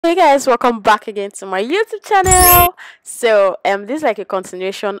Hey guys, welcome back again to my YouTube channel. This is like a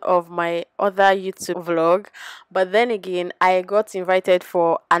continuation of my other YouTube vlog, but then again I got invited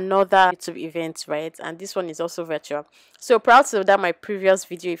for another YouTube event, right? And this one is also virtual. So proud to that my previous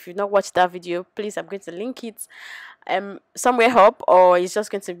video. If you've not watched that video, please, I'm going to link it somewhere up, or it's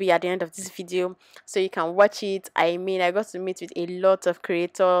just going to be at the end of this video so you can watch it. I got to meet with a lot of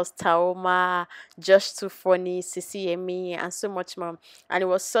creators, Taoma, Josh Too Funny, CCME, and so much more, and it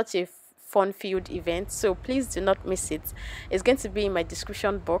was such a fun filled event, so please do not miss it. It's going to be in my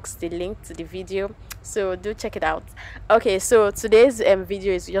description box, the link to the video, so do check it out. Okay, so today's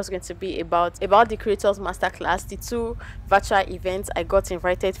video is just going to be about the creators masterclass, the two virtual events I got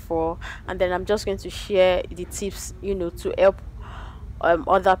invited for, and then I'm just going to share the tips, to help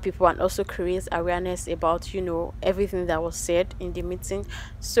other people and also create awareness about everything that was said in the meeting.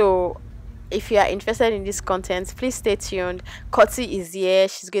 So if you are interested in this content, please stay tuned. Koti is here.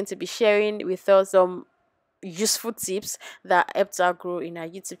 She's going to be sharing with us some useful tips that helped her grow in her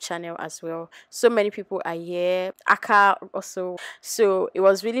YouTube channel as well. So many people are here. Aka also. So it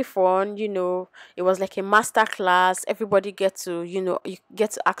was really fun. It was like a master class. Everybody get to, you get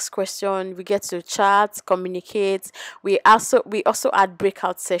to ask questions. We get to chat, communicate. We also had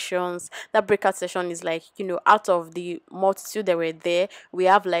breakout sessions. That breakout session is like, out of the multitude that were there, we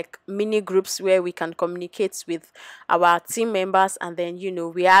have like mini groups where we can communicate with our team members, and then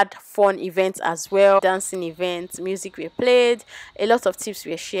we had fun events as well, dancing events, music were played, a lot of tips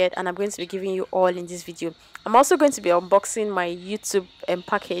were shared, and I'm going to be giving you all in this video. I'm also going to be unboxing my YouTube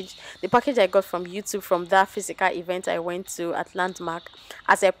package, the package I got from YouTube from that physical event I went to at Landmark,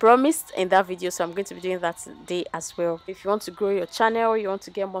 as I promised in that video. So I'm going to be doing that today as well. If you want to grow your channel, you want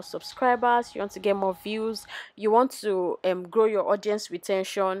to get more subscribers, you want to get more views, you want to grow your audience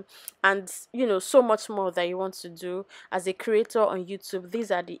retention, and so much more that you want to do as a creator on YouTube,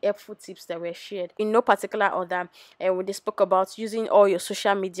 these are the helpful tips that were shared in no particular order. And when they spoke about using all your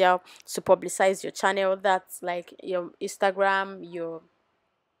social media to publicize your channel, that's like your Instagram, your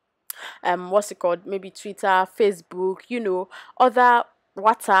what's it called, maybe Twitter, Facebook, other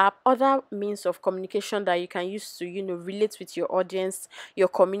WhatsApp, other means of communication that you can use to relate with your audience, your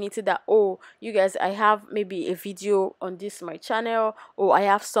community, that, oh, you guys, I have maybe a video on this my channel, or I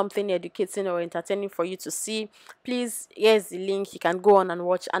have something educating or entertaining for you to see. Please, here's the link, you can go on and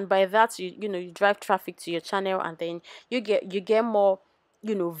watch, and by that you drive traffic to your channel, and then you get more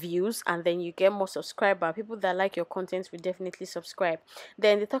views, and then you get more subscriber. People that like your content will definitely subscribe.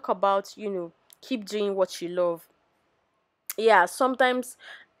 Then they talk about keep doing what you love. Yeah, sometimes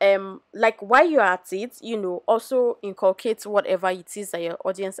like while you're at it, also inculcate whatever it is that your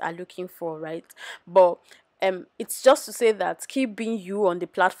audience are looking for, right? But it's just to say that keep being you on the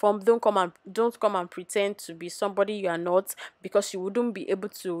platform. Don't come and pretend to be somebody you are not, because you wouldn't be able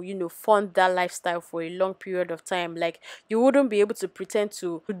to fund that lifestyle for a long period of time. Like, you wouldn't be able to pretend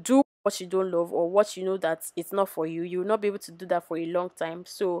to do what you don't love, or what you know that it's not for you. You will not be able to do that for a long time.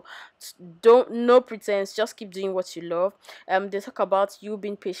 So don't, no pretense, just keep doing what you love. They talk about you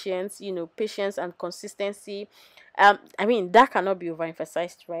being patient, patience and consistency. I mean, that cannot be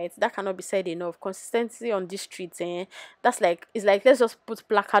overemphasized, right? That cannot be said enough. Consistency on these streets, that's like, it's like, let's just put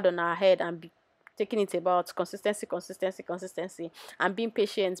placard on our head and be taking it about consistency, consistency, consistency, and being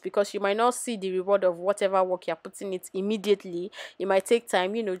patient, because you might not see the reward of whatever work you're putting it immediately. It might take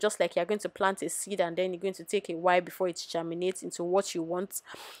time, just like you're going to plant a seed, and then you're going to take a while before it germinates into what you want.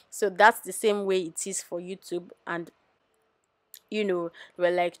 So that's the same way it is for YouTube. And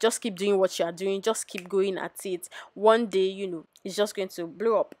we're like, just keep doing what you are doing, just keep going at it. One day, it's just going to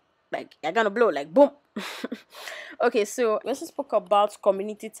blow up. Like, you're gonna blow, like, boom. Okay, so we also spoke about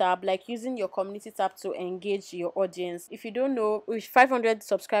community tab, like using your community tab to engage your audience. If you don't know, with 500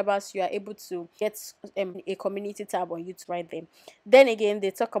 subscribers, you are able to get a community tab on YouTube right there. Then again,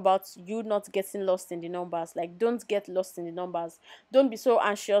 they talk about you not getting lost in the numbers. Like, don't get lost in the numbers. Don't be so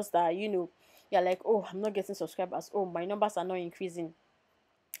anxious that you're like, oh, I'm not getting subscribers, oh, my numbers are not increasing.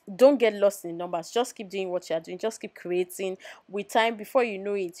 Don't get lost in numbers. Just keep doing what you're doing, just keep creating. With time, before you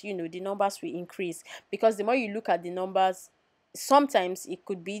know it, the numbers will increase, because the more you look at the numbers, sometimes it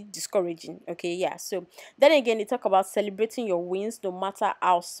could be discouraging. Okay, yeah. So then again, they talk about celebrating your wins, no matter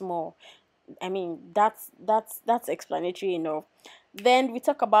how small. I mean, that's explanatory enough. Then we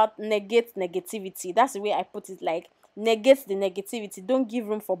talk about negate negativity. That's the way I put it. Like, negate the negativity. Don't give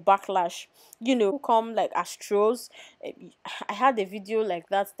room for backlash. Come like as trolls. I had a video like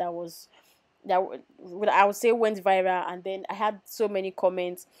that was I would say went viral, and then I had so many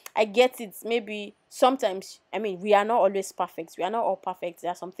comments. I get it. Maybe sometimes, I mean, we are not always perfect. We are not all perfect.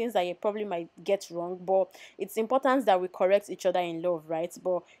 There are some things that you probably might get wrong, but it's important that we correct each other in love, right?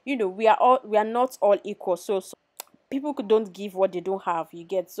 But we are not all equal. So people don't give what they don't have, you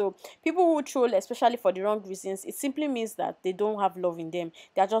get. So people who troll, especially for the wrong reasons, it simply means that they don't have love in them.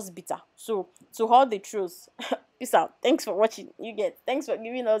 They're just bitter. So to all the trolls, peace out. Thanks for watching, you get. Thanks for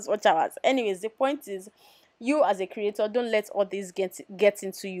giving us watch hours. Anyways, the point is, you as a creator, don't let all this get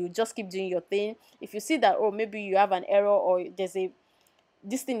into you. Just keep doing your thing. If you see that, oh, maybe you have an error, or there's a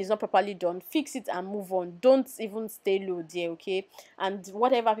this thing is not properly done, fix it and move on. Don't even stay low there, okay? And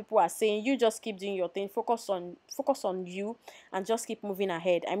whatever people are saying, you just keep doing your thing. Focus on you, and just keep moving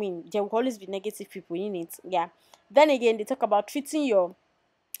ahead. I mean, there will always be negative people in it, yeah. Then again, they talk about treat your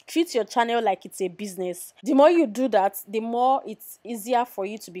channel like it's a business. The more you do that, the more it's easier for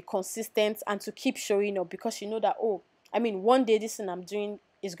you to be consistent and to keep showing up, because you know that, oh, I mean, one day this thing I'm doing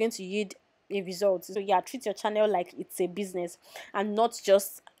is going to yield a result. So yeah, treat your channel like it's a business and not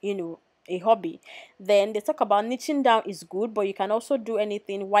just, a hobby. Then they talk about niching down is good, but you can also do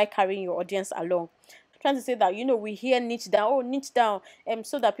anything while carrying your audience along. Trying to say that, we hear niche down, oh, niche down,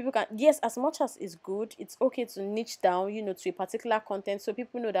 so that people can, yes, as much as it's good, it's okay to niche down, to a particular content, so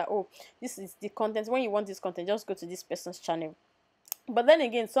people know that, oh, this is the content. When you want this content, just go to this person's channel. But then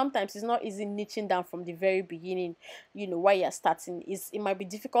again, sometimes it's not easy niching down from the very beginning, while you're starting. It might be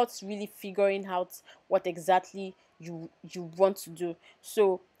difficult really figuring out what exactly you want to do.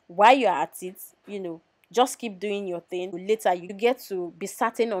 So while you're at it, just keep doing your thing. Later you get to be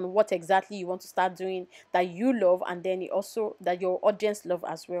certain on what exactly you want to start doing that you love, and then also that your audience love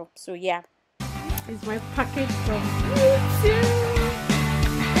as well. So yeah, it's my package from YouTube.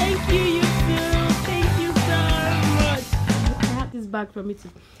 Thank you, YouTube. Thank you so much. I had this bag from it too.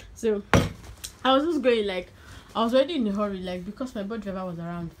 So I was just going, like, I was already in a hurry, like, because my bus driver was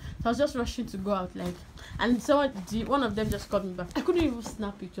around. So I was just rushing to go out, like, and one of them just called me back. I couldn't even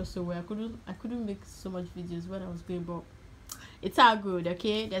snap pictures so well. I couldn't make so much videos when I was going, but it's all good,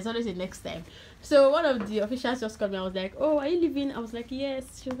 okay? There's always a next time. So one of the officials just called me. I was like, oh, are you leaving? I was like,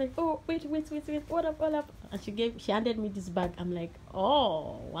 yes. She was like, oh, wait, what up? And she handed me this bag. I'm like,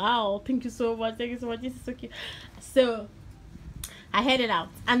 oh, wow, thank you so much. This is so cute. So I headed out,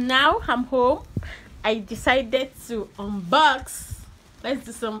 and now I'm home. I decided to unbox. Let's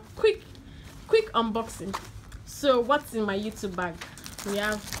do some quick unboxing. So what's in my YouTube bag? We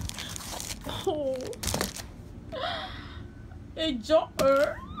have a jar.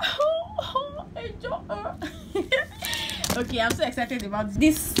 A jar. Okay, I'm so excited about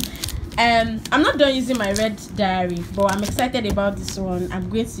this. I'm not done using my red diary, but I'm excited about this one. I'm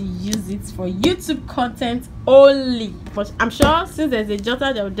going to use it for YouTube content only. But I'm sure since there's a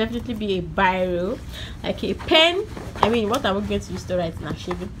jotter, there will definitely be a biro, like a pen. I mean, what are we going to use to write now,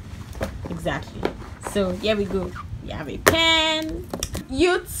 Shibu? Exactly. So here we go. We have a pen,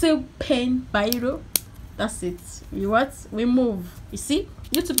 YouTube pen, biro. That's it. We move. You see,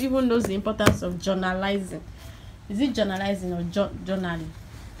 YouTube even knows the importance of journalizing. Is it journalizing or journaling?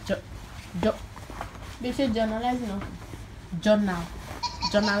 They say journalizing or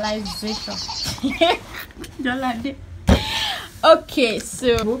journalization. Journaling. Okay,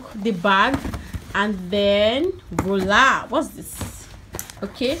 so book, the bag, and then voila. What's this?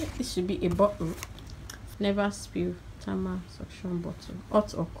 Okay, this should be a bottle. Never spill. Thermal suction bottle,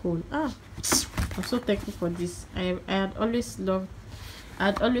 hot or cold. I'm so thankful for this. I had always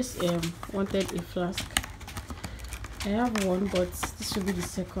wanted a flask. I have one, but this should be the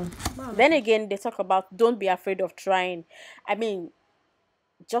second. Wow. Then again, they talk about don't be afraid of trying. I mean,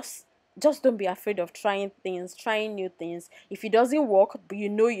 just don't be afraid of trying new things. If it doesn't work, but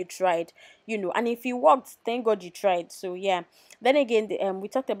you tried, and if it worked, thank God you tried. So yeah. Then again, we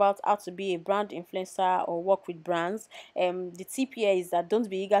talked about how to be a brand influencer or work with brands. The tip here is that don't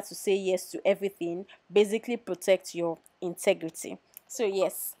be eager to say yes to everything. Basically, protect your integrity. So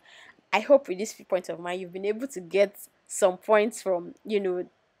yes, I hope with this point of mine, you've been able to get some points from, the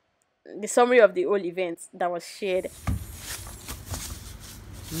summary of the whole event that was shared.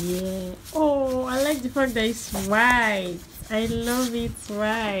 Yeah. Oh, I like the fact that it's white. I love it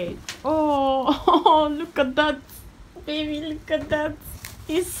white. Oh, look at that. Baby, look at that.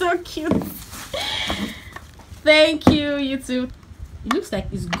 It's so cute. Thank you, YouTube. It looks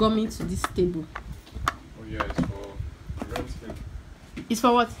like it's gumming to this table. Oh yeah, it's for prevent spillage. It's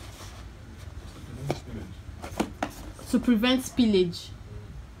for what? To prevent spillage.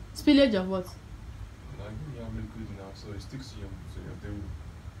 Spillage of what? Like you have liquid now, so it sticks to your table.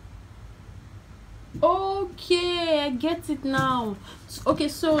 Okay, I get it now. Okay,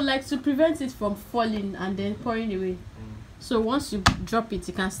 so like to prevent it from falling and then pouring away. So once you drop it,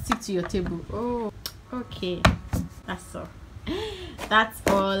 it can stick to your table. Oh, okay. That's all. That's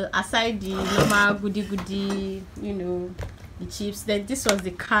all. Aside the normal goody, the chips. Then this was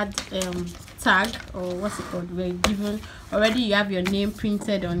the card tag, or what's it called? We're given already. You have your name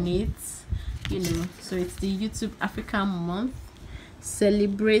printed on it. So it's the YouTube African Month,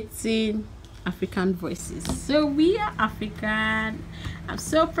 celebrating African voices. So we are African. I'm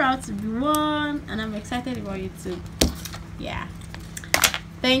so proud to be one, and I'm excited about YouTube. Yeah,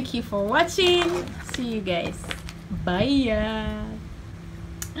 thank you for watching. See you guys. Bye.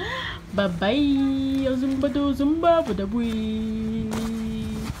 Bye bye. Zumba do zumba but away.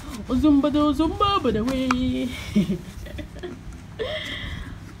 Zumba do zumba but away.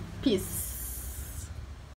 Peace.